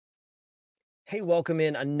Hey, welcome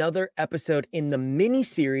in another episode in the mini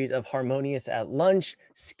series of Harmonious at Lunch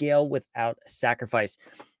Scale Without Sacrifice.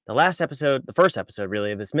 The first episode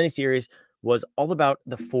really of this mini series was all about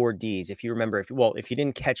the 4Ds. If you remember, if you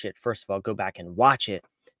didn't catch it, first of all, go back and watch it.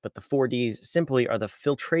 But the 4Ds simply are the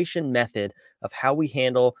filtration method of how we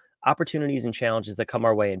handle opportunities and challenges that come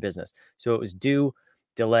our way in business. So it was do,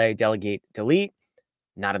 delay, delegate, delete,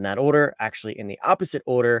 not in that order, actually in the opposite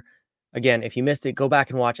order. Again, if you missed it, go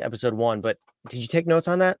back and watch episode 1. But did you take notes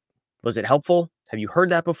on that? Was it helpful? Have you heard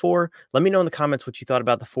that before? Let me know in the comments what you thought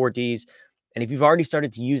about the 4Ds. And if you've already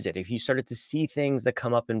started to use it, if you started to see things that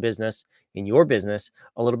come up in your business,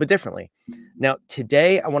 a little bit differently. Now,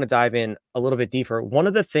 today, I want to dive in a little bit deeper. One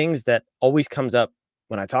of the things that always comes up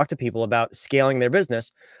when I talk to people about scaling their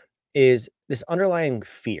business is this underlying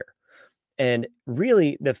fear. And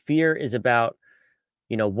really, the fear is about,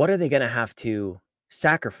 what are they going to have to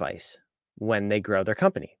sacrifice when they grow their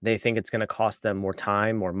company? They think it's going to cost them more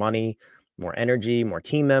time, more money, more energy, more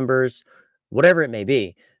team members, whatever it may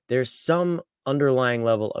be. There's some underlying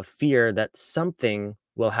level of fear that something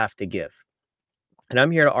will have to give. And I'm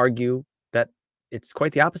here to argue that it's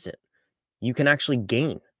quite the opposite. You can actually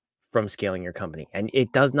gain from scaling your company, and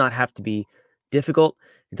it does not have to be difficult.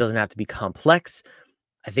 It doesn't have to be complex.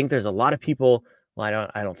 I think there's a lot of people. Well,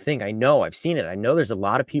 I know, I've seen it. I know there's a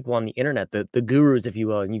lot of people on the internet, the gurus, if you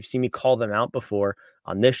will, and you've seen me call them out before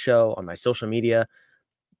on this show, on my social media,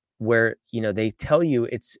 where, they tell you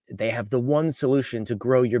they have the one solution to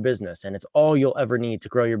grow your business and it's all you'll ever need to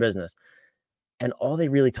grow your business. And all they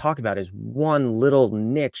really talk about is one little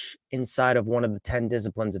niche inside of one of the 10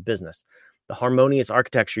 disciplines of business. The Harmonious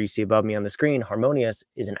architecture you see above me on the screen, Harmonious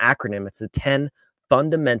is an acronym. It's the 10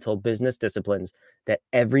 fundamental business disciplines that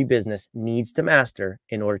every business needs to master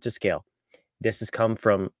in order to scale. This has come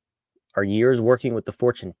from our years working with the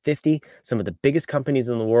Fortune 50, some of the biggest companies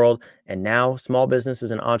in the world, and now small businesses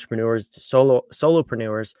and entrepreneurs to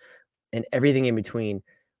solopreneurs and everything in between.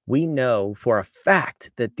 We know for a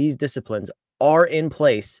fact that these disciplines are in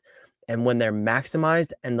place, and when they're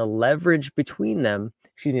maximized and the links between them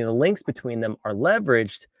are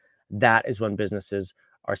leveraged, that is when businesses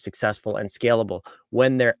are successful and scalable.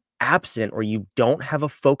 When they're absent or you don't have a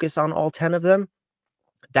focus on all 10 of them,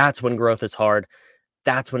 that's when growth is hard.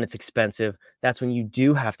 That's when it's expensive. That's when you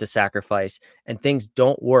do have to sacrifice and things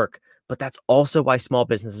don't work. But that's also why small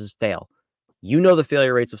businesses fail. You know the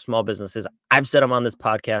failure rates of small businesses. I've said them on this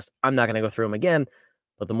podcast. I'm not going to go through them again.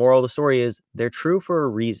 But the moral of the story is they're true for a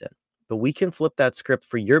reason. But we can flip that script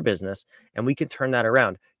for your business and we can turn that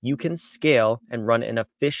around. You can scale and run an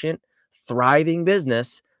efficient, thriving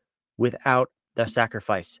business without the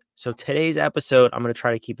sacrifice. So today's episode, I'm going to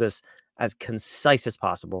try to keep this as concise as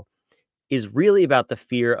possible, is really about the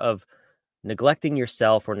fear of neglecting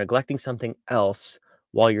yourself or neglecting something else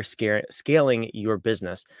while you're scaling your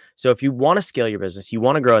business. So if you want to scale your business, you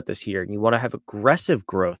want to grow it this year, and you want to have aggressive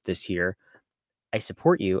growth this year, I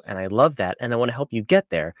support you and I love that. And I want to help you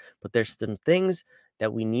get there. But there's some things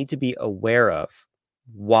that we need to be aware of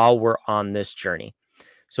while we're on this journey.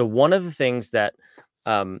 So one of the things that,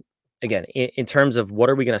 again, in terms of what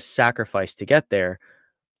are we going to sacrifice to get there,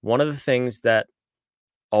 one of the things that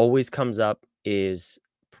always comes up is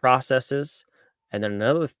processes. And then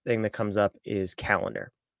another thing that comes up is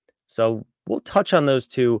calendar. So we'll touch on those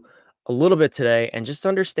two a little bit today and just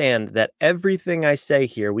understand that everything I say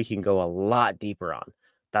here, we can go a lot deeper on.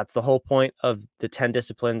 That's the whole point of the 10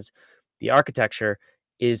 disciplines. The architecture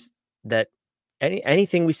is that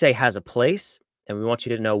anything we say has a place, and we want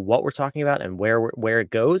you to know what we're talking about and where it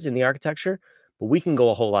goes in the architecture, but we can go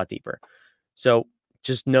a whole lot deeper. So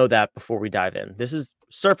just know that before we dive in. This is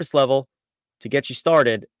surface level to get you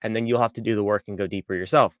started, and then you'll have to do the work and go deeper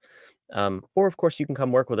yourself. Or, of course, you can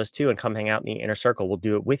come work with us too and come hang out in the inner circle. We'll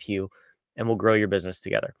do it with you, and we'll grow your business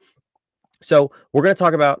together. So we're going to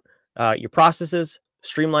talk about your processes,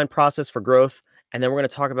 streamlined process for growth, and then we're going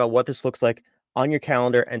to talk about what this looks like on your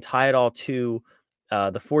calendar and tie it all to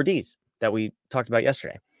the 4Ds that we talked about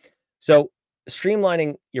yesterday. So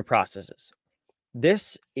streamlining your processes.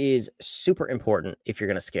 This is super important if you're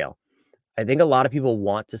going to scale. I think a lot of people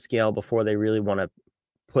want to scale before they really want to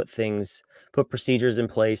put procedures in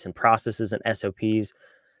place and processes and SOPs.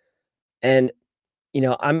 And,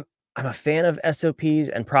 I'm a fan of SOPs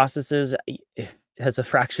and processes. As a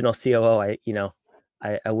fractional COO,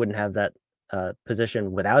 I wouldn't have that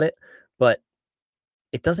position without it, but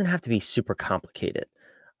it doesn't have to be super complicated.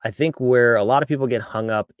 I think where a lot of people get hung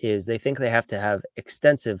up is they think they have to have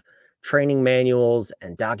extensive training manuals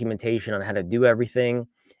and documentation on how to do everything,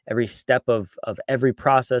 every step of every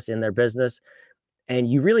process in their business. And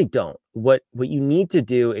you really don't. What you need to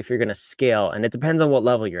do if you're going to scale, and it depends on what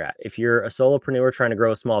level you're at. If you're a solopreneur trying to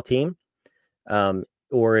grow a small team,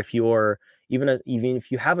 or if you're even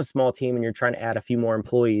if you have a small team and you're trying to add a few more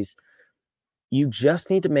employees, you just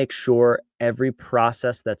need to make sure every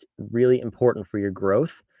process that's really important for your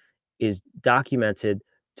growth is documented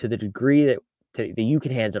to the degree that you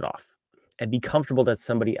can hand it off and be comfortable that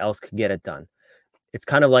somebody else could get it done. It's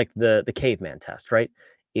kind of like the caveman test, right?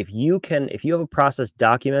 If you have a process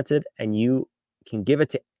documented and you can give it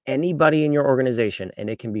to anybody in your organization and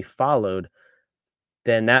it can be followed,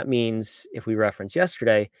 then that means, if we reference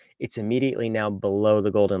yesterday, it's immediately now below the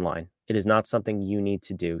golden line. It is not something you need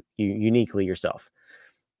to do uniquely yourself.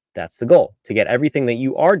 That's the goal, to get everything that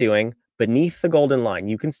you are doing beneath the golden line.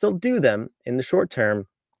 You can still do them in the short term,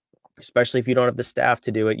 especially if you don't have the staff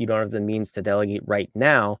to do it, you don't have the means to delegate right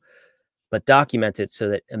now, but document it so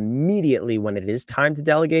that immediately when it is time to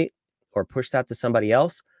delegate or push that to somebody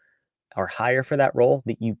else or hire for that role,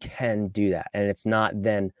 that you can do that. And it's not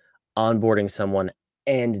then onboarding someone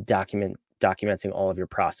and documenting all of your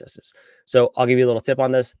processes. So I'll give you a little tip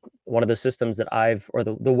on this. One of the systems that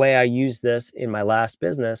the way I used this in my last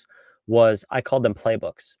business was I called them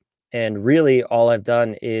playbooks. And really all I've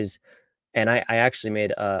done is, and I actually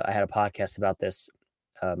I had a podcast about this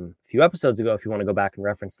a few episodes ago. If you want to go back and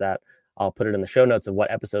reference that, I'll put it in the show notes of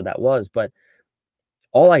what episode that was. But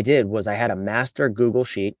all I did was I had a master Google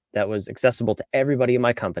sheet that was accessible to everybody in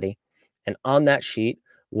my company. And on that sheet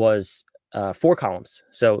was 4 columns.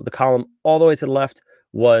 So the column all the way to the left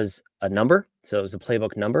was a number. So it was the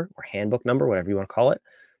playbook number or handbook number, whatever you want to call it.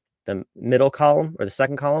 The middle column or the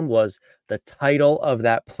second column was the title of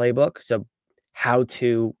that playbook. So how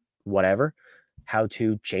to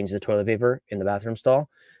change the toilet paper in the bathroom stall.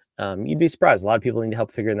 You'd be surprised. A lot of people need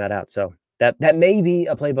help figuring that out. So that may be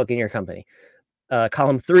a playbook in your company.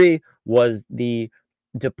 Column 3 was the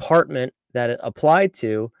department that it applied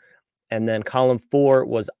to. And then column 4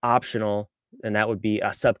 was optional, and that would be a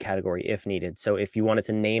subcategory if needed. So if you wanted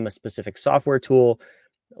to name a specific software tool,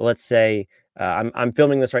 let's say I'm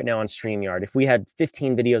filming this right now on StreamYard. If we had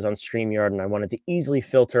 15 videos on StreamYard and I wanted to easily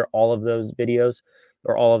filter all of those videos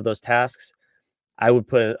or all of those tasks, I would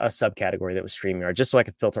put a subcategory that was StreamYard just so I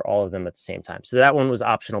could filter all of them at the same time. So that one was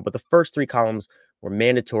optional, but the first 3 columns were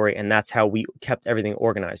mandatory, and that's how we kept everything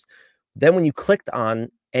organized. Then when you clicked on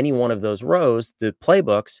any one of those rows, the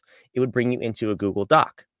playbooks, it would bring you into a Google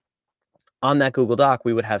Doc. On that Google Doc,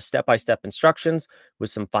 we would have step-by-step instructions with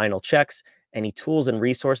some final checks. Any tools and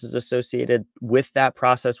resources associated with that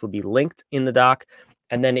process would be linked in the doc.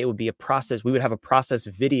 And then it would be a process. We would have a process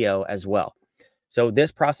video as well. So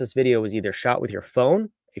this process video was either shot with your phone,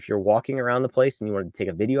 if you're walking around the place and you wanted to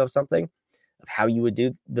take a video of something, of how you would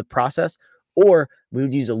do the process, or we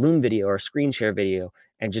would use a Loom video or a screen share video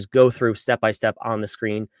and just go through step-by-step on the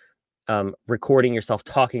screen, recording yourself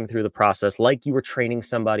talking through the process like you were training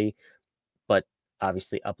somebody, but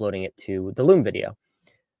obviously uploading it to the Loom video.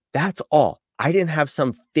 That's all. I didn't have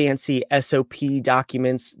some fancy SOP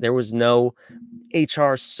documents. There was no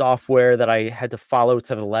HR software that I had to follow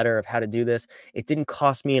to the letter of how to do this. It didn't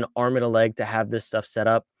cost me an arm and a leg to have this stuff set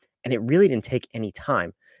up, and it really didn't take any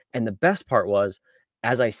time. And the best part was,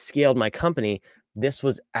 as I scaled my company, this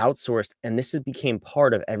was outsourced and this became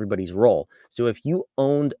part of everybody's role. So if you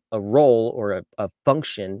owned a role or a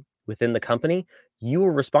function within the company, you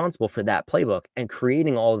were responsible for that playbook and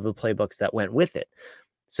creating all of the playbooks that went with it.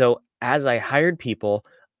 So as I hired people,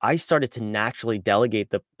 I started to naturally delegate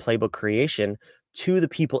the playbook creation to the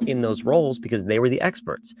people in those roles because they were the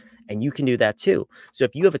experts. And you can do that too. So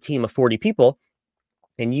if you have a team of 40 people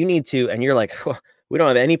and you need to, and you're like, we don't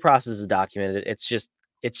have any processes documented, it's just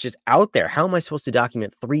out there. How am I supposed to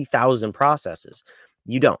document 3,000 processes?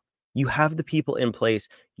 You don't. You have the people in place.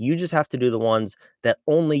 You just have to do the ones that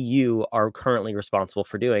only you are currently responsible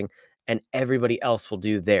for doing, and everybody else will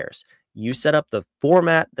do theirs. You set up the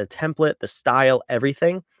format, the template, the style,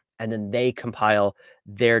 everything, and then they compile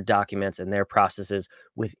their documents and their processes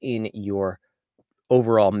within your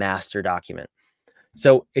overall master document.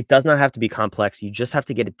 So it does not have to be complex. You just have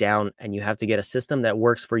to get it down, and you have to get a system that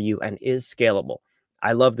works for you and is scalable.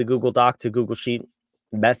 I love the Google Doc to Google Sheet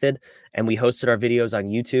method, and we hosted our videos on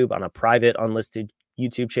YouTube on a private, unlisted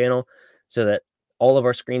YouTube channel so that all of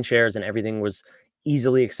our screen shares and everything was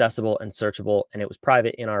easily accessible and searchable, and it was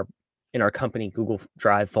private in our company Google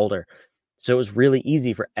Drive folder. So it was really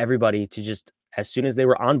easy for everybody to just, as soon as they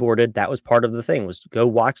were onboarded, that was part of the thing, was go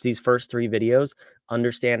watch these first 3 videos,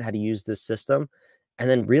 understand how to use this system. And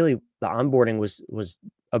then really the onboarding was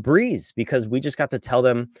a breeze because we just got to tell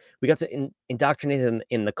them, we got to indoctrinate them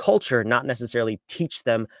in the culture, not necessarily teach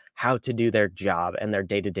them how to do their job and their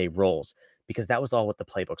day-to-day roles, because that was all what the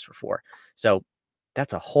playbooks were for. So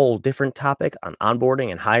that's a whole different topic on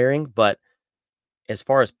onboarding and hiring. But as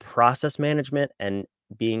far as process management and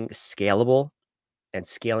being scalable and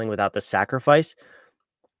scaling without the sacrifice,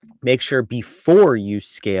 make sure before you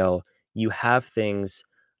scale, you have things,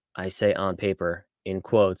 I say on paper, in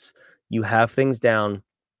quotes, you have things down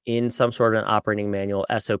in some sort of an operating manual,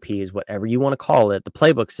 SOPs, whatever you want to call it, the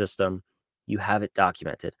playbook system, you have it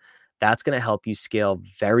documented. That's going to help you scale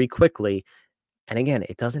very quickly. And again,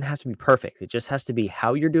 it doesn't have to be perfect. It just has to be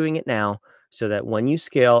how you're doing it now so that when you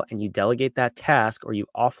scale and you delegate that task or you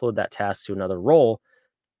offload that task to another role,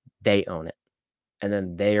 they own it. And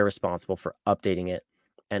then they are responsible for updating it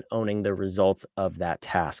and owning the results of that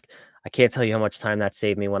task. I can't tell you how much time that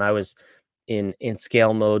saved me when I was in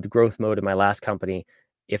scale mode, growth mode in my last company.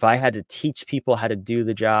 If I had to teach people how to do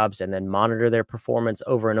the jobs and then monitor their performance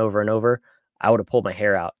over and over and over, I would have pulled my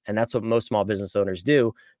hair out. And that's what most small business owners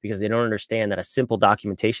do because they don't understand that a simple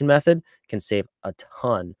documentation method can save a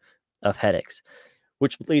ton of headaches.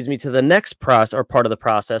 Which leads me to the next process or part of the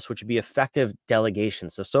process, which would be effective delegation.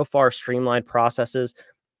 So far, streamlined processes.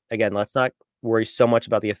 Again, let's not worry so much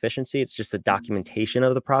about the efficiency. It's just the documentation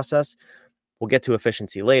of the process. We'll get to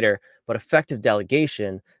efficiency later, but effective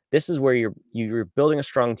delegation, this is where you're building a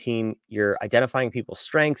strong team, you're identifying people's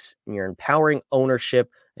strengths, and you're empowering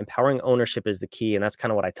ownership. Empowering ownership is the key, and that's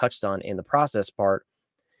kind of what I touched on in the process part.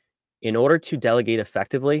 In order to delegate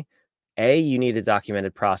effectively, you need a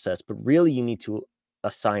documented process, but really you need to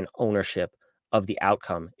assign ownership of the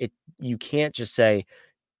outcome. You can't just say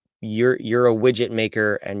you're a widget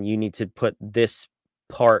maker and you need to put this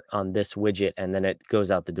part on this widget and then it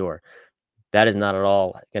goes out the door. That is not at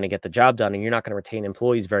all going to get the job done, and you're not going to retain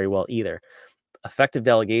employees very well either. Effective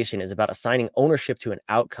delegation is about assigning ownership to an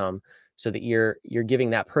outcome so that you're giving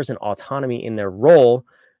that person autonomy in their role,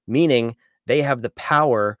 meaning they have the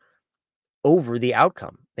power over the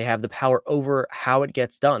outcome. They have the power over how it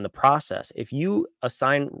gets done, the process. If you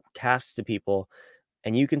assign tasks to people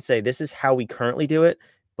and you can say, this is how we currently do it,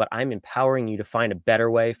 but I'm empowering you to find a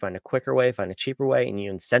better way, find a quicker way, find a cheaper way, and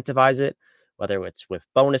you incentivize it, whether it's with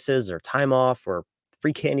bonuses or time off or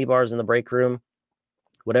free candy bars in the break room,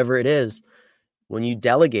 whatever it is, when you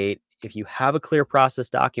delegate, if you have a clear process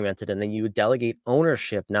documented and then you delegate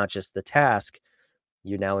ownership, not just the task,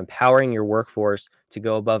 you're now empowering your workforce to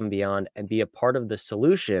go above and beyond and be a part of the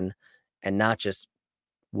solution and not just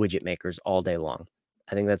widget makers all day long.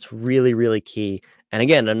 I think that's really, really key. And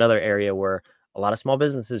again, another area where a lot of small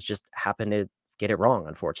businesses just happen to get it wrong,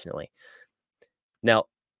 unfortunately. Now,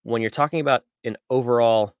 when you're talking about an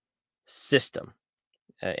overall system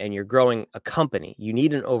and you're growing a company, you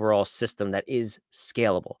need an overall system that is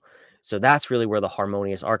scalable. So that's really where the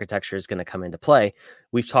Harmonious architecture is going to come into play.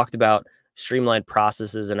 We've talked about streamlined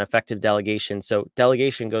processes and effective delegation. So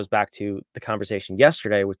delegation goes back to the conversation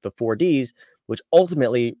yesterday with the 4Ds, which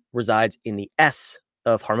ultimately resides in the S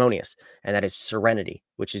of Harmonious, and that is serenity,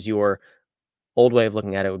 which is your old way of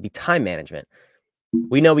looking at it would be time management.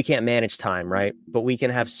 We know we can't manage time, right? But we can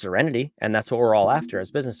have serenity, and that's what we're all after as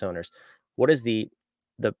business owners. What is the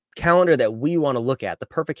calendar that we want to look at, the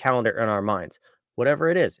perfect calendar in our minds? Whatever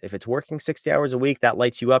it is. If it's working 60 hours a week, that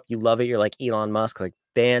lights you up, you love it, you're like Elon Musk, like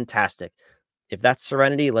fantastic. If that's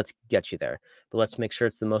serenity, let's get you there. But let's make sure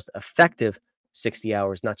it's the most effective 60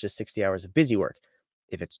 hours, not just 60 hours of busy work.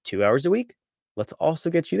 If it's 2 hours a week, let's also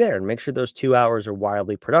get you there and make sure those 2 hours are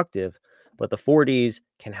wildly productive. But the 4Ds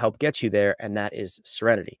can help get you there, and that is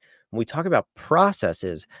serenity. When we talk about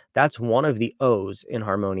processes, that's one of the O's in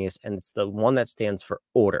Harmonious, and it's the one that stands for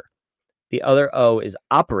order. The other O is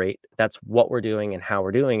operate. That's what we're doing and how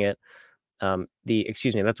we're doing it.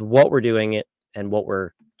 That's what we're doing it and what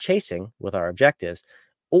we're chasing with our objectives.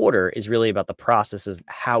 Order is really about the processes,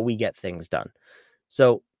 how we get things done.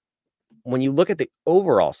 So when you look at the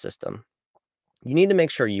overall system, you need to make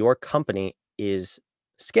sure your company is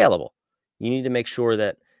scalable. You need to make sure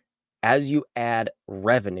that as you add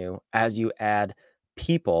revenue, as you add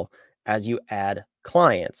people, as you add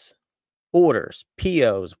clients, orders,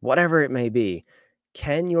 POs, whatever it may be,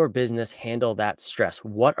 can your business handle that stress?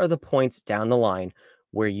 What are the points down the line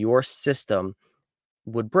where your system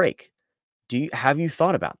would break? Have you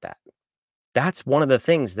thought about that? That's one of the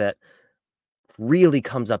things that really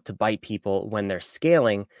comes up to bite people when they're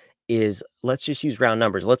scaling is, let's just use round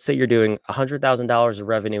numbers. Let's say you're doing $100,000 of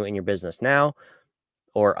revenue in your business now,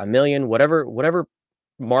 or a million, whatever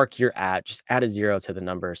mark you're at, just add a zero to the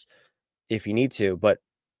numbers if you need to. But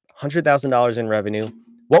 $100,000 in revenue,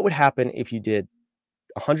 what would happen if you did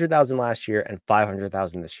 100,000 last year and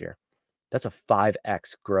 500,000 this year? That's a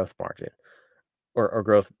 5x growth margin or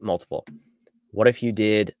growth multiple. What if you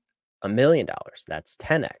did $1 million? That's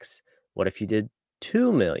 10x. What if you did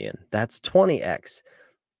 2 million? That's 20x.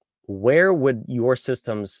 Where would your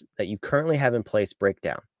systems that you currently have in place break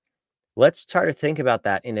down? Let's try to think about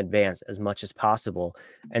that in advance as much as possible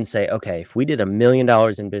and say, okay, if we did $1 million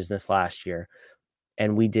in business last year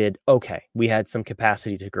and we did okay, we had some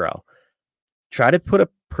capacity to grow. Try to put a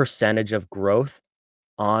percentage of growth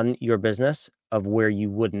on your business of where you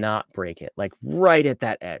would not break it, like right at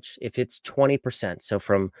that edge. If it's 20%, so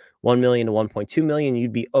from 1 million to 1.2 million,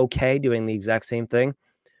 you'd be okay doing the exact same thing.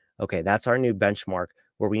 Okay, that's our new benchmark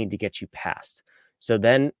where we need to get you past. So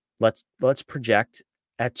then let's project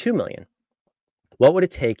at 2 million. What would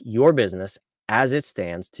it take your business as it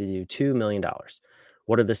stands to do $2 million?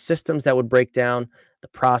 What are the systems that would break down, the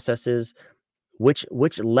processes? Which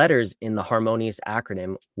letters in the Harmonious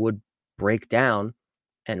acronym would break down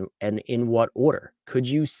and in what order? Could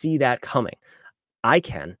you see that coming? I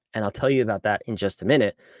can, and I'll tell you about that in just a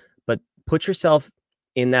minute, but put yourself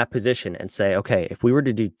in that position and say, okay, if we were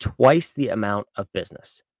to do twice the amount of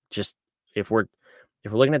business, just if we're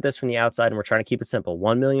looking at this from the outside and we're trying to keep it simple,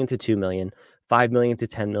 1 million to 2 million, 5 million to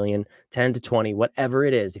 10 million, 10 to 20, whatever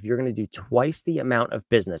it is, if you're going to do twice the amount of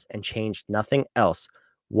business and change nothing else,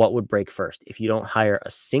 what would break first? If you don't hire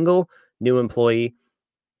a single new employee,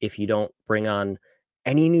 if you don't bring on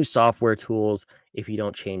any new software tools, if you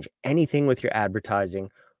don't change anything with your advertising,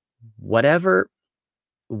 whatever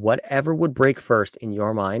would break first in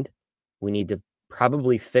your mind, we need to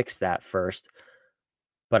probably fix that first.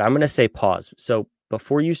 But I'm going to say pause. So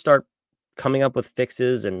before you start coming up with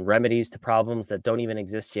fixes and remedies to problems that don't even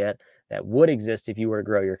exist yet, that would exist if you were to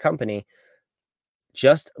grow your company,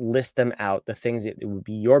 just list them out, the things that would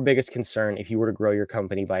be your biggest concern if you were to grow your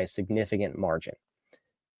company by a significant margin.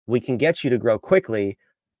 We can get you to grow quickly,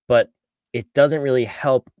 but it doesn't really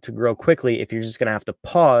help to grow quickly if you're just going to have to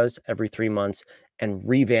pause every 3 months and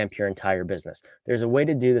revamp your entire business. There's a way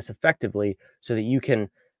to do this effectively so that you can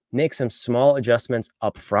make some small adjustments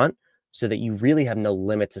up front so that you really have no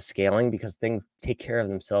limit to scaling, because things take care of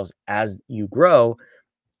themselves as you grow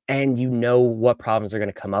and you know what problems are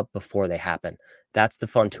going to come up before they happen. That's the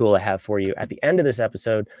fun tool I have for you at the end of this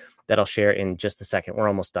episode that I'll share in just a second. We're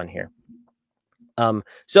almost done here.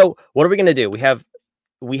 So what are we going to do?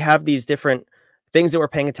 We have these different things that we're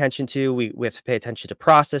paying attention to. We have to pay attention to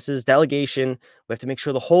processes, delegation. We have to make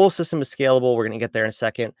sure the whole system is scalable. We're going to get there in a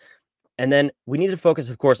second. And then we need to focus,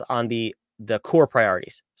 of course, on the core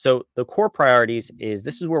priorities. So the core priorities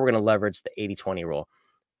this is where we're going to leverage the 80-20 rule.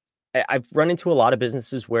 I've run into a lot of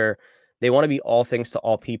businesses where they want to be all things to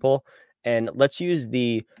all people. And let's use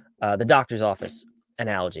the doctor's office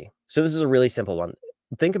analogy. So this is a really simple one.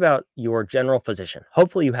 Think about your general physician.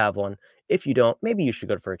 Hopefully you have one. If you don't, maybe you should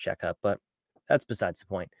go for a checkup, but that's besides the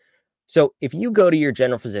point. So if you go to your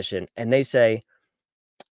general physician and they say,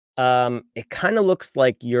 it kind of looks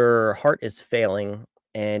like your heart is failing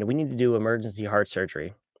and we need to do emergency heart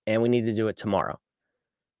surgery and we need to do it tomorrow.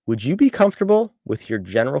 Would you be comfortable with your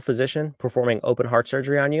general physician performing open heart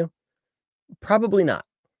surgery on you? Probably not.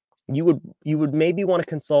 You would maybe want to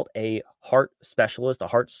consult a heart specialist, a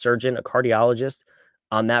heart surgeon, a cardiologist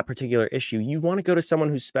on that particular issue. You want to go to someone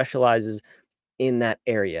who specializes in that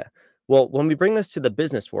area. Well, when we bring this to the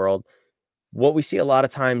business world, what we see a lot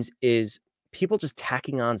of times is people just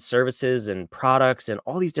tacking on services and products and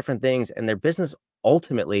all these different things, and their business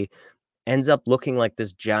ultimately ends up looking like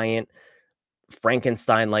this giant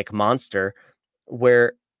Frankenstein-like monster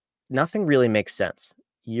where nothing really makes sense.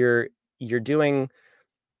 You're doing,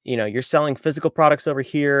 you're selling physical products over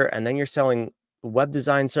here, and then you're selling web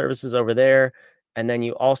design services over there, and then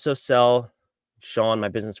you also sell, Sean, my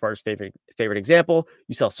business partner's favorite example,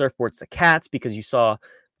 you sell surfboards to cats because you saw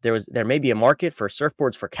there may be a market for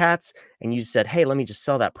surfboards for cats, and you said, hey, let me just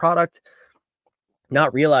sell that product,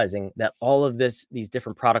 not realizing that all of these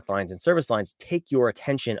different product lines and service lines take your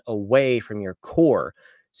attention away from your core.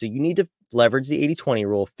 So you need to leverage the 80-20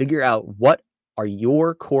 rule, figure out what are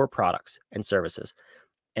your core products and services,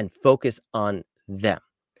 and focus on them.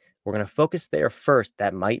 We're going to focus there first.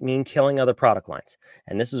 That might mean killing other product lines.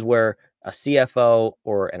 And this is where a CFO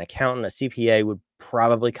or an accountant, a CPA would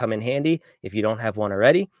probably come in handy if you don't have one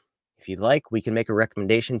already. If you'd like, we can make a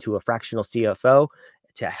recommendation to a fractional CFO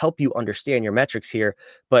to help you understand your metrics here.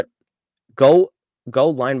 But go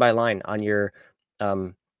line by line on your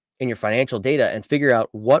in your financial data and figure out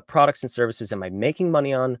what products and services am I making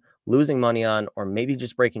money on, losing money on, or maybe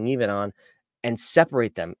just breaking even on, and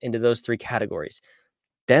separate them into those 3 categories.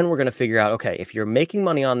 Then we're going to figure out, okay, if you're making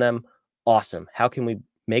money on them, awesome. How can we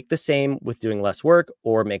make the same with doing less work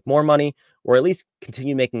or make more money, or at least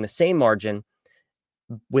continue making the same margin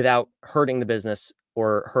without hurting the business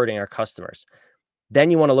or hurting our customers? Then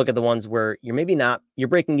you want to look at the ones where you're maybe not, you're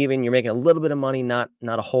breaking even, you're making a little bit of money, not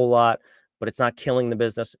a whole lot, but it's not killing the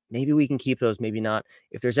business. Maybe we can keep those, maybe not.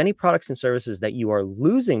 If there's any products and services that you are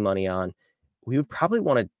losing money on, we would probably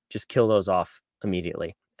want to just kill those off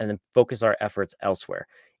immediately and then focus our efforts elsewhere.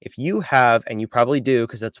 If you have, and you probably do,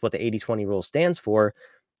 because that's what the 80/20 rule stands for,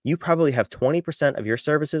 you probably have 20% of your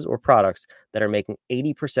services or products that are making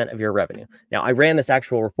 80% of your revenue. Now, I ran this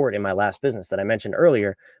actual report in my last business that I mentioned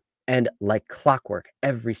earlier, and like clockwork,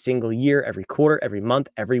 every single year, every quarter, every month,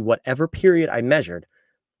 every whatever period I measured,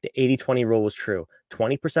 the 80/20 rule was true.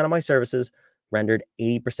 20% of my services rendered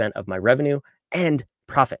 80% of my revenue and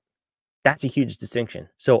profit. That's a huge distinction.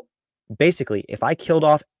 So basically, if I killed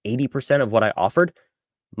off 80% of what I offered,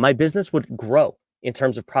 my business would grow in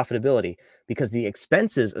terms of profitability because the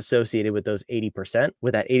expenses associated with those 80%,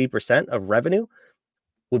 with that 80% of revenue,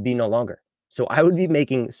 would be no longer. So I would be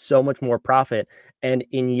making so much more profit. And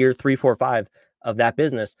in year 3, 4, 5 of that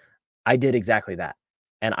business, I did exactly that.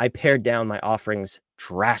 And I pared down my offerings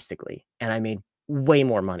drastically and I made way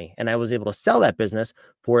more money. And I was able to sell that business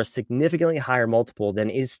for a significantly higher multiple than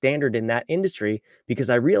is standard in that industry because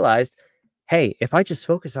I realized, hey, if I just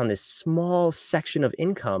focus on this small section of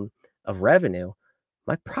income, of revenue,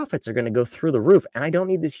 my profits are going to go through the roof. And I don't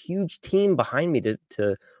need this huge team behind me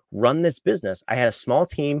to run this business. I had a small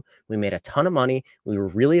team. We made a ton of money. We were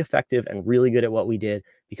really effective and really good at what we did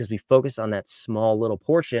because we focused on that small little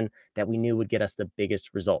portion that we knew would get us the biggest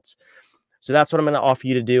results. So that's what I'm going to offer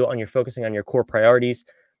you to do on your focusing on your core priorities.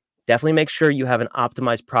 Definitely make sure you have an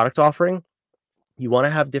optimized product offering. You want to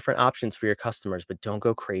have different options for your customers, but don't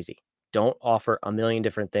go crazy. Don't offer a million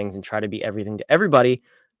different things and try to be everything to everybody.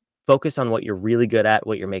 Focus on what you're really good at,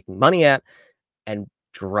 what you're making money at, and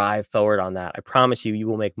drive forward on that. I promise you, you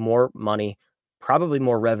will make more money, probably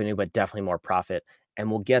more revenue, but definitely more profit. And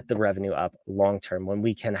we'll get the revenue up long term when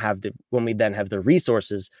we then have the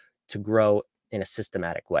resources to grow in a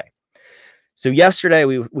systematic way. So yesterday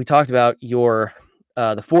we talked about your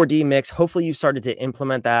the 4D mix. Hopefully you started to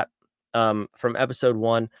implement that from episode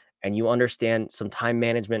 1, and you understand some time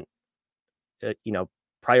management,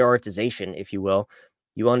 prioritization, if you will.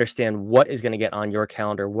 You understand what is going to get on your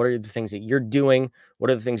calendar. What are the things that you're doing?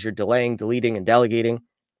 What are the things you're delaying, deleting, and delegating?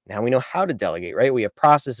 Now we know how to delegate, right? We have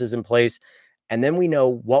processes in place. And then we know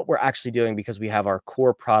what we're actually doing because we have our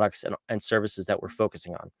core products and services that we're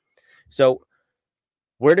focusing on. So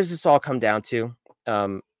where does this all come down to?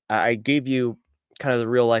 I gave you kind of the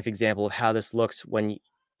real life example of how this looks when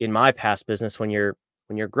in my past business, when you're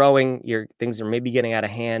growing, your things are maybe getting out of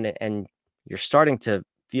hand and you're starting to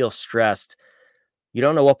feel stressed. You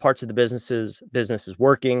don't know what parts of the business is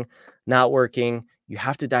working, not working. You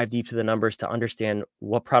have to dive deep to the numbers to understand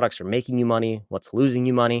what products are making you money, what's losing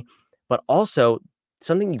you money. But also,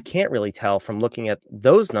 something you can't really tell from looking at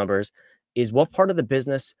those numbers is what part of the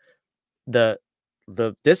business, the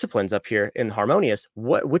disciplines up here in Harmonious,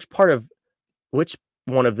 which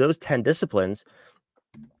one of those 10 disciplines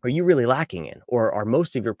are you really lacking in, or are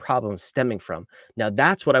most of your problems stemming from? Now,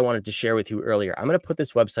 that's what I wanted to share with you earlier. I'm going to put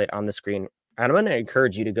this website on the screen, and I'm going to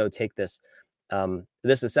encourage you to go take this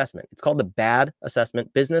assessment. It's called the BAD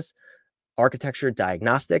assessment, Business Architecture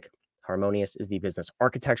Diagnostic. Harmonious is the business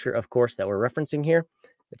architecture, of course, that we're referencing here.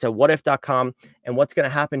 It's at whatif.com. And what's going to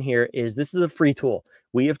happen here is this is a free tool.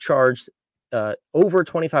 We have charged over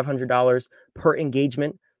 $2,500 per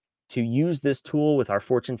engagement to use this tool with our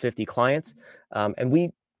Fortune 50 clients. And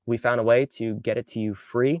we found a way to get it to you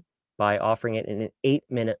free by offering it in an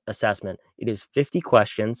 8-minute assessment. It is 50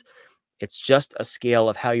 questions. It's just a scale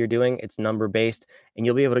of how you're doing. It's number based, and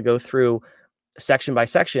you'll be able to go through section by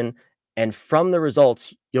section. And from the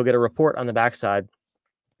results, you'll get a report on the backside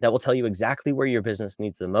that will tell you exactly where your business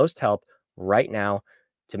needs the most help right now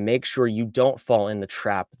to make sure you don't fall in the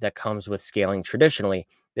trap that comes with scaling traditionally.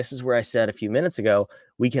 This is where I said a few minutes ago,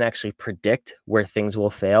 we can actually predict where things will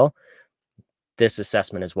fail. This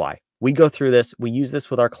assessment is why. We go through this, we use this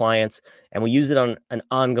with our clients, and we use it on an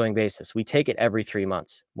ongoing basis. We take it every 3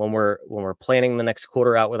 months. When we're planning the next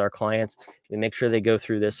quarter out with our clients, we make sure they go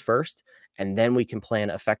through this first, and then we can plan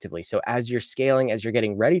effectively. So as you're scaling, as you're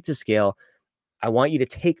getting ready to scale, I want you to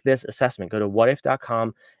take this assessment. Go to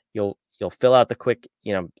whatif.com. You'll fill out the quick,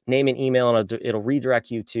 name and email, and it'll redirect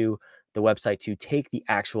you to the website to take the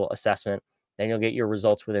actual assessment. Then you'll get your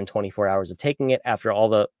results within 24 hours of taking it after all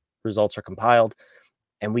the results are compiled.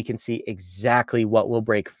 And we can see exactly what will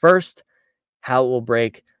break first, how it will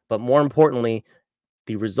break, but more importantly,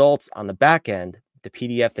 the results on the back end, the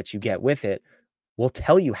PDF that you get with it, will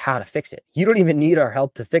tell you how to fix it. You don't even need our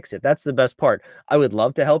help to fix it. That's the best part. I would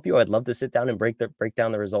love to help you. I'd love to sit down and break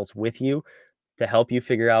down the results with you to help you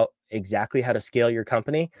figure out exactly how to scale your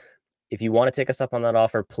company. If you want to take us up on that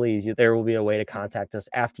offer, please, there will be a way to contact us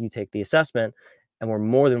after you take the assessment. And we're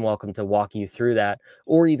more than welcome to walk you through that,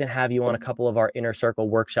 or even have you on a couple of our Inner Circle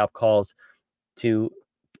workshop calls to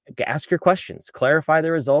ask your questions, clarify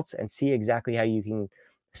the results, and see exactly how you can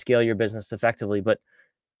scale your business effectively. But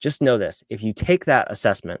just know this, if you take that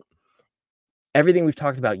assessment, everything we've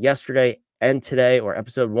talked about yesterday and today, or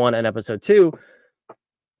episode 1 and episode 2,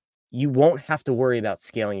 you won't have to worry about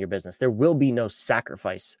scaling your business. There will be no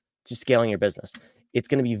sacrifice to scaling your business. It's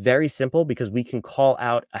going to be very simple because we can call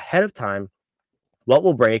out ahead of time what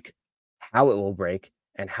will break, how it will break,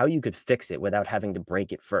 and how you could fix it without having to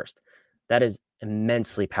break it first. That is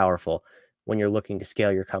immensely powerful when you're looking to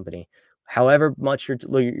scale your company. However much you're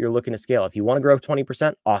looking to scale. If you want to grow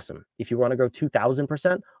 20%, awesome. If you want to grow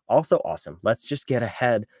 2,000%, also awesome. Let's just get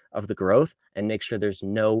ahead of the growth and make sure there's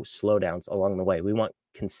no slowdowns along the way. We want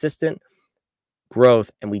consistent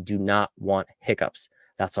growth, and we do not want hiccups.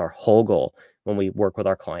 That's our whole goal when we work with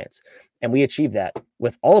our clients. And we achieve that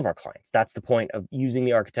with all of our clients. That's the point of using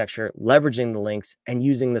the architecture, leveraging the links, and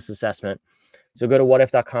using this assessment. So go to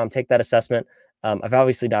whatif.com, take that assessment. I've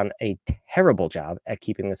obviously done a terrible job at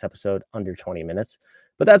keeping this episode under 20 minutes,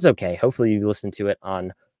 but that's okay. Hopefully you listened to it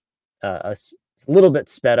on a little bit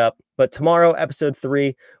sped up. But tomorrow, episode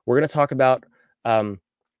 3, we're going to talk about, we're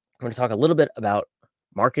going to talk a little bit about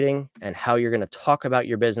marketing and how you're going to talk about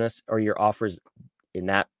your business or your offers in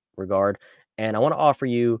that regard. And I want to offer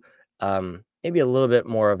you maybe a little bit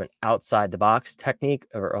more of an outside the box technique,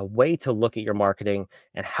 or a way to look at your marketing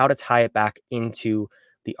and how to tie it back into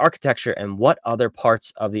the architecture and what other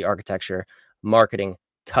parts of the architecture marketing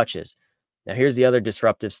touches. Now, here's the other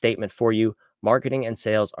disruptive statement for you. Marketing and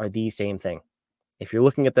sales are the same thing. If you're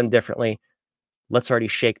looking at them differently, let's already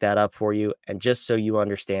shake that up for you. And just so you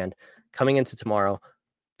understand, coming into tomorrow,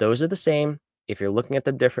 those are the same. If you're looking at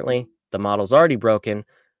them differently, the model's already broken,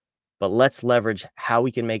 but let's leverage how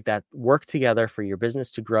we can make that work together for your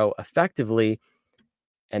business to grow effectively.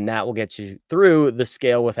 And that will get you through the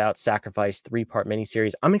Scale Without Sacrifice 3-part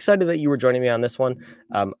mini-series. I'm excited that you were joining me on this one.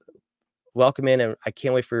 Welcome in, and I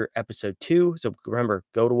can't wait for episode 2. So remember,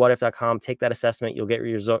 go to whatif.com, take that assessment. You'll get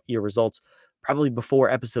your results probably before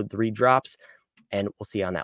episode 3 drops, and we'll see you on that.